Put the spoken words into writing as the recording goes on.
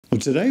Well,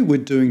 today we're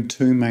doing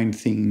two main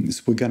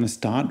things. We're going to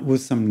start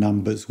with some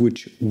numbers,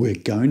 which we're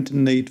going to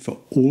need for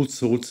all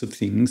sorts of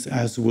things,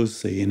 as we'll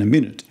see in a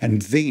minute.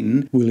 And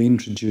then we'll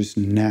introduce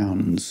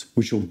nouns,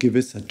 which will give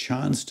us a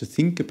chance to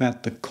think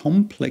about the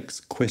complex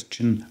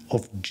question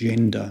of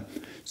gender.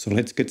 So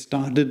let's get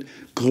started.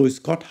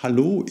 Grüß Gott,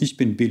 hallo, ich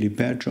bin Billy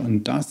Berger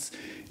und das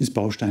ist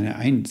Bausteine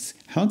 1.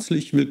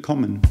 Herzlich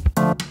willkommen.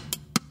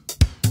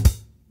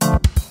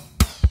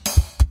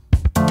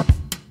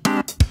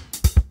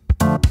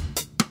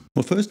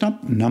 Well, first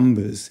up,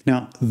 numbers.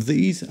 Now,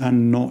 these are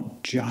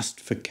not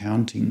just for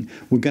counting.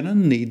 We're going to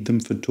need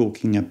them for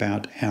talking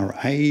about our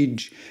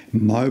age,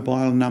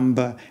 mobile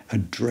number,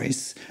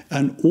 address,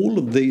 and all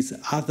of these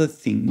other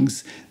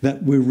things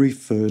that we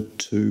refer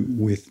to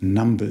with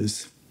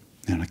numbers.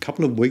 Now, in a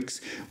couple of weeks,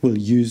 we'll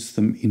use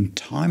them in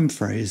time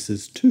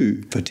phrases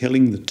too, for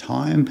telling the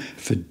time,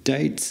 for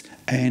dates,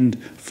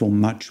 and for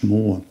much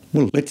more.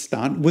 Well, let's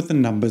start with the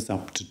numbers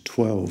up to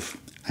 12.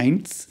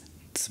 Eins,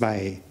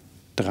 zwei,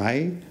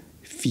 drei,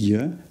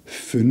 4,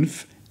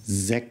 5,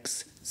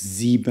 6,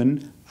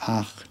 7,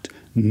 8,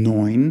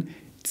 9,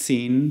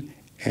 10,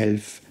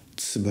 11,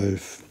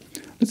 12.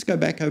 Let's go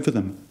back over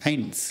them.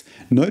 Eins.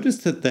 Notice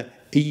that the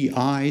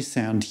EI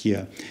sound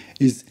here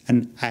is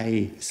an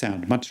A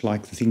sound, much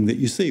like the thing that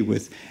you see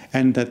with,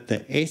 and that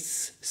the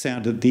S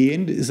sound at the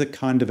end is a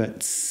kind of a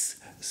S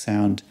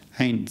sound.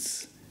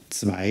 Eins.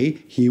 Zwei.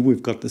 Here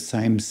we've got the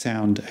same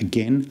sound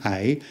again,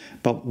 A,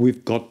 but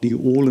we've got the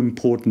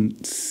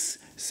all-important S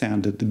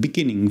sound at the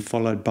beginning,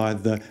 followed by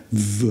the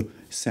V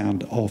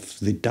sound of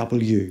the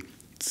W.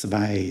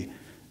 Zwei.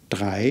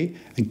 Drei.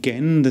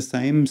 Again, the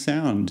same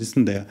sound,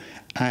 isn't there?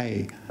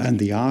 A. And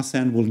the R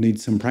sound will need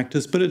some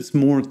practice, but it's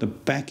more at the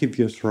back of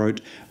your throat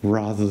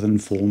rather than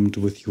formed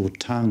with your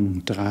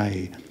tongue.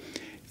 Drei.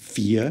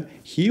 Vier.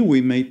 Here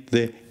we meet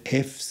the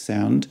F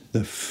sound, the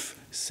F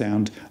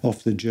sound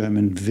of the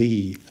German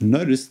V.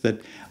 Notice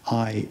that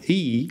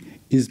IE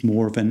is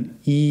more of an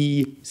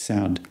E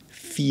sound.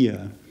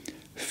 Vier.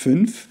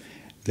 5,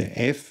 the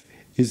F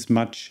is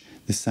much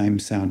the same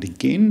sound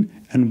again,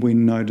 and we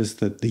notice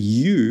that the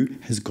U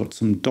has got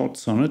some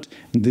dots on it.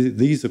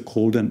 These are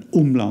called an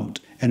umlaut,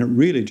 and it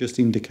really just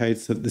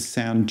indicates that the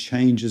sound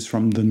changes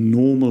from the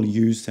normal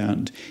U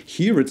sound.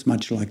 Here it's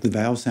much like the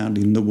vowel sound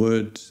in the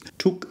words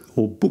took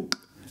or book.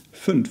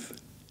 5,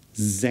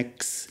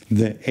 6.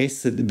 The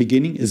S at the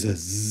beginning is a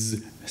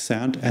Z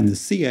sound, and the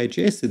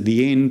CHS at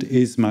the end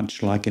is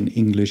much like an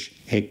English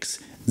X.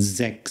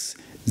 Sechs.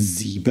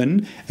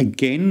 7.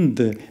 Again,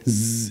 the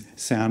Z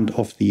sound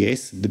of the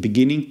S at the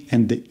beginning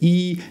and the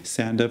E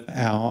sound of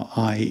our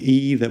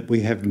IE that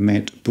we have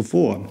met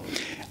before.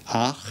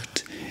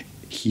 8.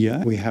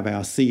 Here we have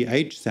our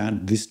CH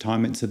sound. This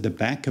time it's at the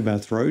back of our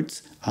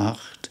throats. 8.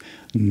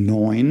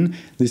 9.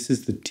 This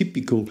is the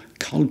typical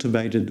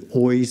cultivated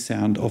OI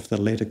sound of the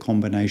letter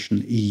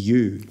combination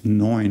EU.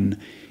 9.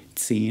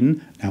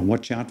 10. Now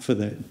watch out for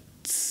the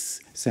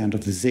Z sound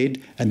of the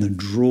Z and the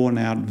drawn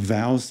out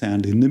vowel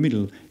sound in the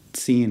middle.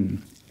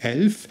 10.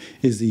 11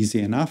 is easy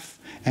enough,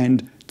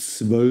 and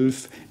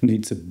 12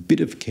 needs a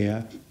bit of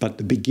care, but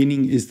the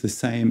beginning is the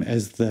same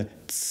as the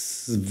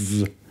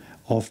zv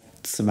of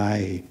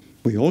zwei.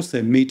 We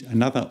also meet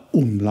another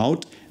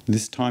umlaut.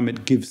 This time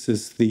it gives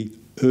us the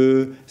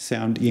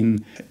sound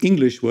in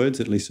English words,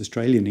 at least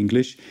Australian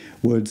English,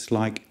 words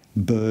like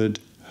bird,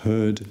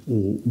 herd,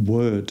 or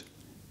word.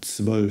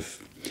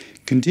 12.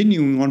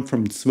 Continuing on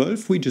from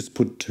 12, we just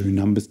put two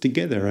numbers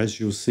together, as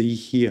you'll see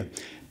here.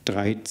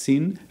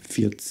 13,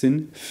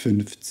 14,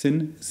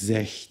 15,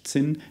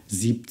 16,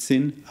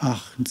 17,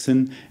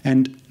 18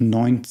 and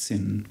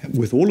 19.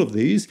 With all of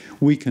these,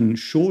 we can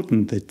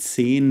shorten the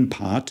 10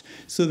 part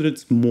so that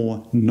it's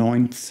more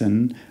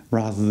 19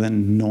 rather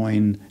than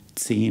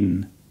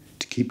 19.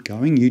 To keep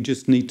going, you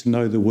just need to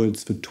know the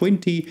words for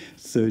 20,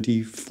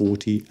 30,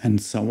 40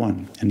 and so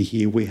on. And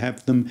here we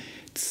have them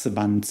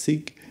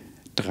 20,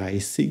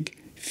 30,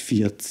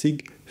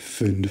 40,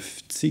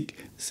 50,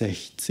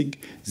 60,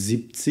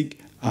 70,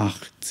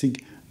 80,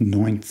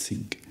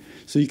 90.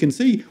 So you can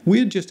see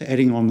we're just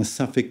adding on the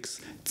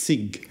suffix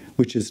zig,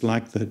 which is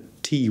like the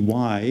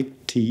ty,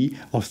 t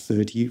of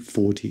 30,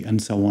 40 and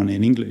so on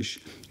in English.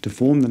 To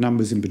form the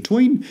numbers in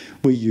between,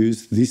 we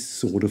use this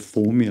sort of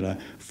formula.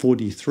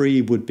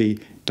 43 would be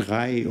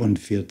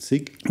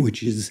 43,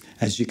 which is,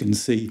 as you can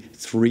see,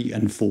 3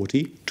 and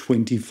 40.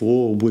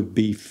 24 would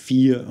be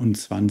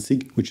 24,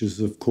 which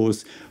is, of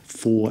course,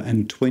 4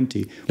 and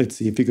 20. Let's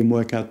see if you can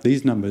work out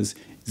these numbers.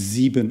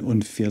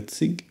 47,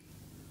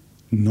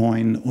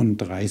 39,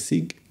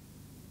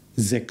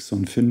 56,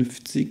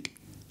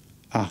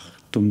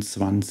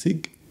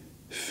 28,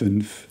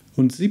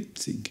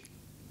 75.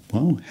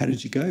 Well, how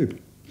did you go?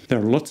 There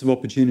are lots of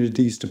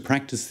opportunities to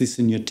practice this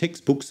in your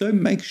textbook, so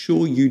make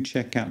sure you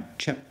check out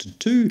Chapter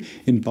 2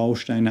 in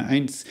Bausteine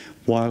 1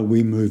 while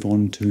we move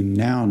on to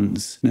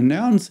nouns. Now,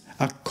 nouns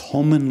are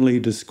commonly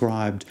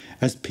described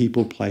as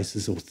people,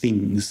 places, or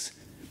things,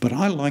 but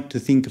I like to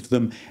think of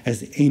them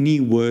as any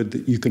word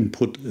that you can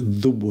put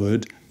the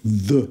word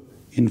the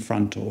in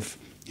front of.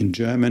 In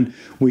German,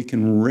 we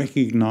can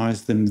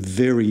recognize them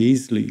very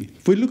easily.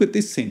 If we look at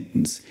this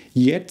sentence,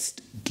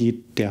 jetzt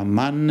geht der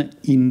Mann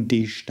in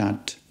die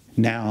Stadt.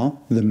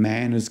 Now the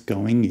man is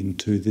going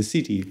into the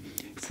city.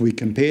 If we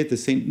compare the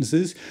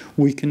sentences,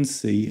 we can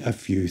see a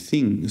few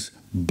things.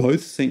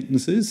 Both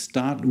sentences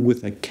start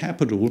with a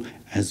capital,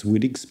 as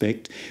we'd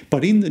expect,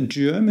 but in the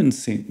German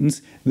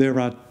sentence, there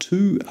are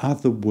two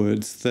other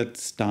words that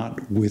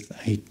start with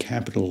a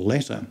capital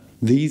letter.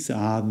 These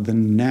are the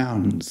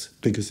nouns,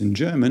 because in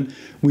German,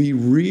 we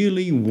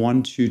really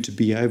want you to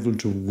be able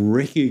to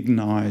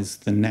recognize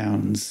the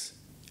nouns.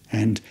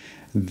 And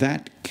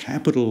that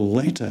capital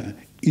letter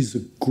is a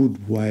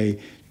good way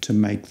to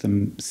make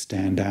them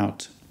stand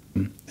out.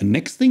 The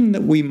next thing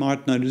that we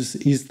might notice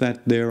is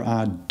that there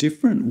are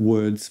different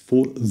words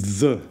for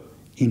the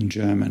in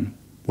German.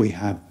 We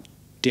have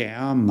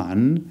der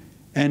Mann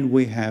and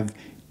we have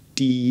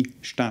die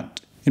Stadt.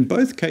 In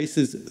both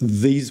cases,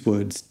 these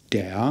words,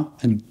 der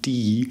and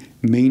die,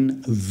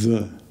 mean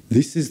the.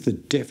 This is the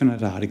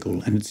definite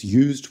article, and it's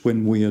used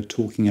when we are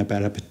talking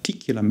about a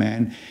particular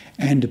man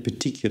and a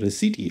particular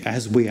city,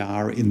 as we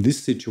are in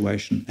this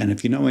situation. And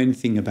if you know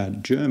anything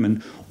about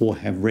German or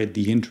have read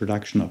the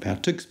introduction of our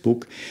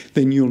textbook,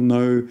 then you'll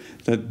know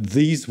that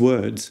these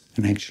words,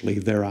 and actually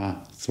there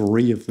are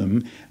 3 of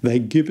them, they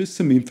give us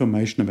some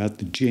information about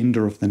the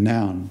gender of the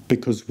noun,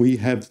 because we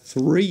have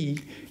 3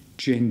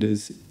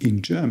 genders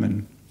in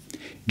German.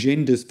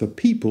 Genders for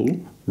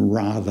people,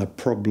 rather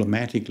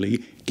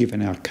problematically,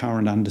 given our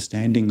current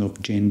understanding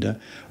of gender,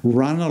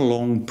 run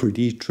along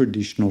pretty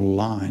traditional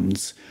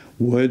lines.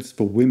 Words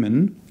for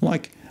women,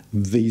 like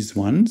these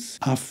ones,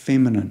 are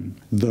feminine.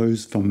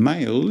 Those for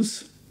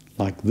males,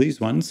 like these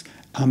ones,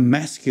 are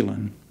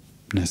masculine.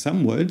 Now,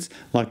 some words,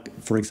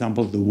 like, for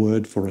example, the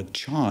word for a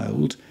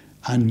child,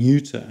 are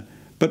neuter.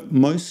 But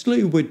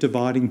mostly we're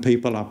dividing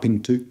people up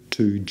into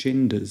 2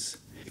 genders.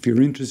 If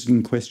you're interested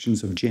in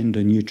questions of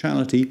gender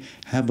neutrality,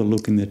 have a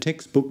look in the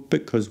textbook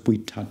because we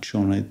touch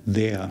on it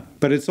there.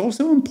 But it's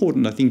also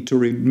important, I think, to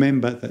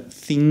remember that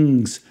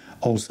things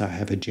also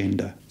have a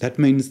gender. That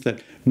means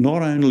that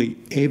not only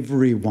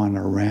everyone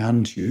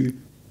around you,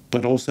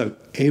 but also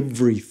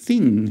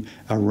everything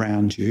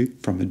around you,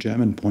 from a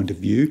German point of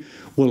view,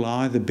 will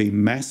either be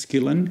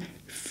masculine,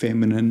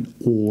 feminine,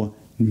 or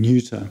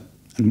neuter.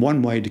 And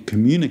one way to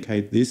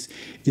communicate this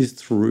is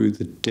through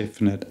the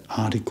definite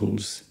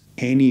articles.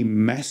 Any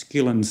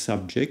masculine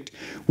subject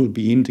will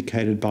be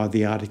indicated by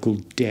the article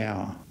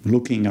der.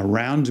 Looking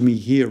around me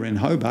here in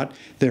Hobart,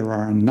 there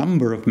are a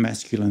number of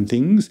masculine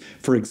things.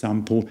 For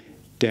example,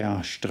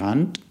 der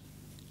Strand,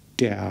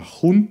 der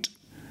Hund,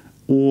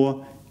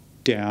 or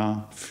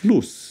der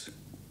Fluss.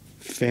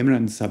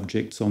 Feminine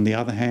subjects, on the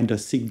other hand, are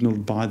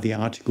signalled by the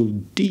article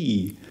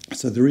die.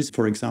 So there is,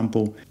 for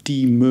example,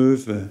 die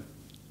Möwe,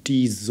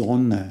 die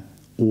Sonne,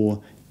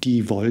 or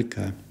die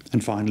Wolke.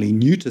 And finally,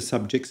 neuter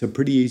subjects are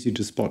pretty easy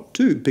to spot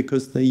too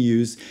because they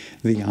use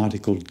the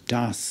article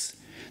das.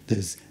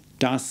 There's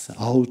das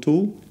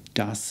Auto,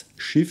 das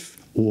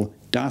Schiff, or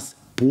das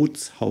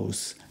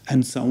Bootshaus,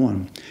 and so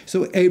on.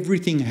 So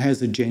everything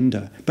has a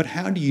gender. But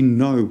how do you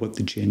know what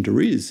the gender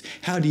is?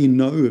 How do you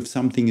know if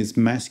something is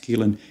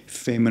masculine,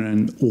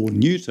 feminine, or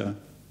neuter?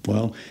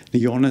 Well,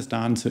 the honest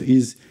answer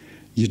is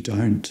you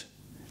don't.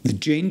 The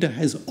gender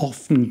has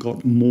often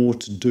got more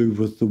to do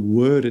with the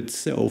word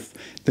itself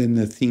than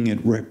the thing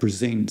it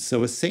represents.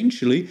 So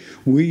essentially,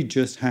 we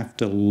just have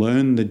to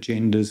learn the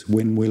genders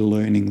when we're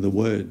learning the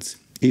words.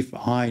 If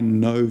I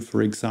know,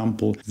 for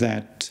example,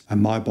 that a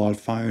mobile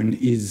phone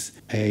is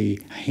a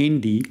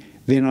handy,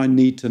 then I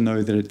need to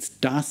know that it's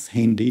das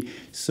Handy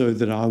so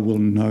that I will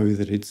know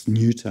that it's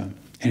neuter.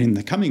 And in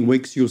the coming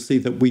weeks, you'll see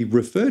that we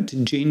refer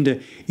to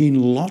gender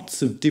in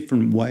lots of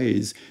different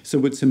ways.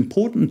 So it's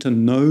important to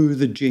know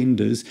the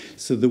genders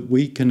so that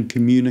we can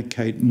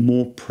communicate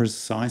more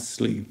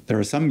precisely. There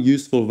are some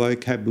useful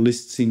vocab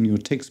lists in your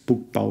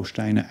textbook,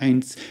 Bausteine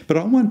eins, but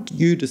I want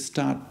you to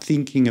start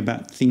thinking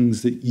about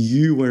things that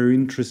you are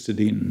interested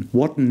in.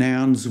 What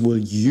nouns will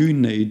you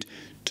need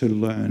to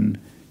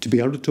learn to be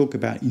able to talk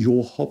about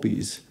your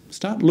hobbies?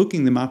 Start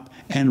looking them up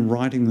and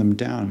writing them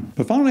down.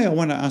 But finally, I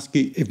want to ask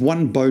you, if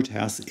one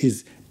boathouse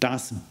is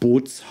das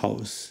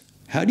Bootshaus,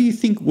 how do you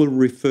think we'll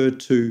refer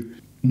to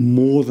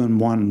more than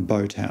one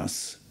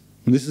boathouse?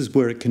 And this is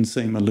where it can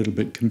seem a little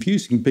bit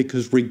confusing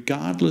because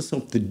regardless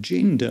of the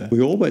gender,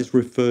 we always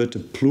refer to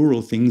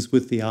plural things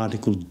with the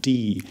article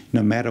die,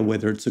 no matter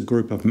whether it's a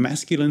group of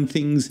masculine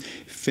things,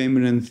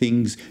 feminine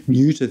things,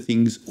 neuter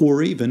things,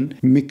 or even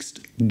mixed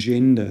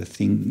gender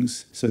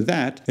things. So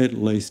that, at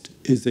least,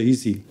 is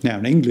easy. Now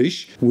in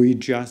English, we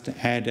just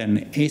add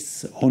an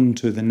S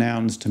onto the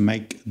nouns to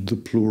make the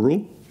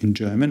plural. In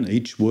German,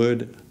 each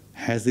word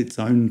has its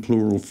own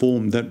plural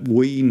form that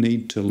we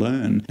need to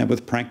learn. Now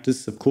with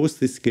practice, of course,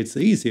 this gets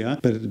easier,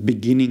 but at the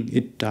beginning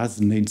it does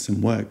need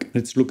some work.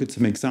 Let's look at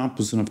some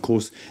examples, and of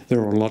course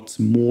there are lots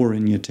more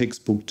in your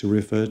textbook to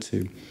refer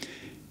to.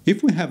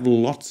 If we have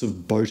lots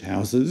of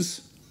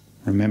boathouses,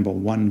 remember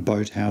one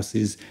boathouse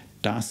is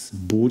das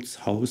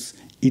Bootshaus,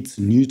 it's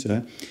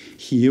neuter.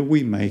 Here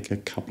we make a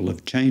couple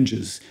of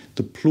changes.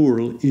 The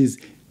plural is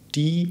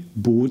die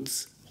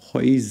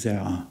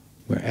Bootshäuser.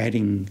 We're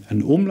adding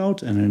an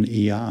umlaut and an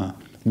ER.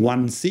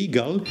 One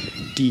seagull,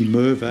 die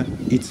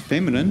Möwe, it's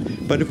feminine,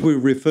 but if we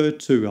refer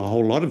to a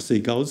whole lot of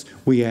seagulls,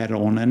 we add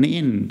on an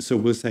N. So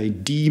we'll say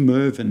die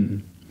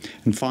Möwen.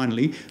 And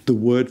finally, the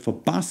word for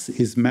bus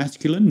is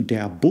masculine,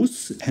 der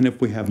Bus, and if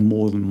we have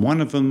more than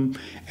one of them,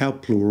 our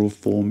plural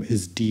form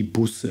is die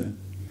Busse,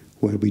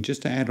 where we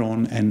just add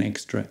on an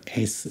extra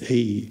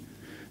SE.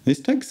 This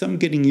takes some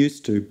getting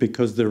used to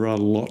because there are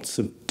lots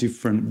of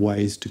different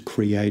ways to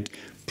create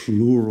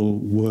plural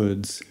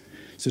words.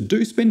 So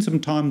do spend some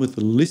time with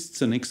the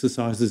lists and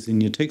exercises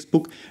in your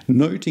textbook,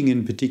 noting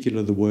in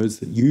particular the words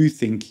that you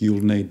think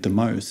you'll need the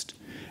most.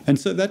 And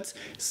so that's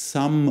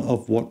some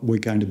of what we're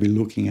going to be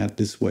looking at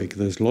this week.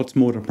 There's lots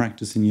more to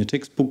practice in your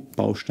textbook,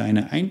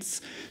 Bausteine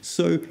eins.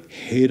 So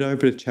head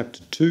over to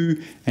chapter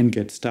 2 and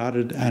get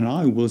started. And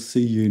I will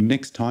see you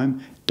next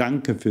time.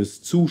 Danke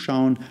fürs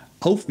Zuschauen.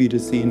 Auf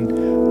Wiedersehen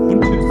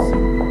und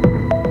tschüss.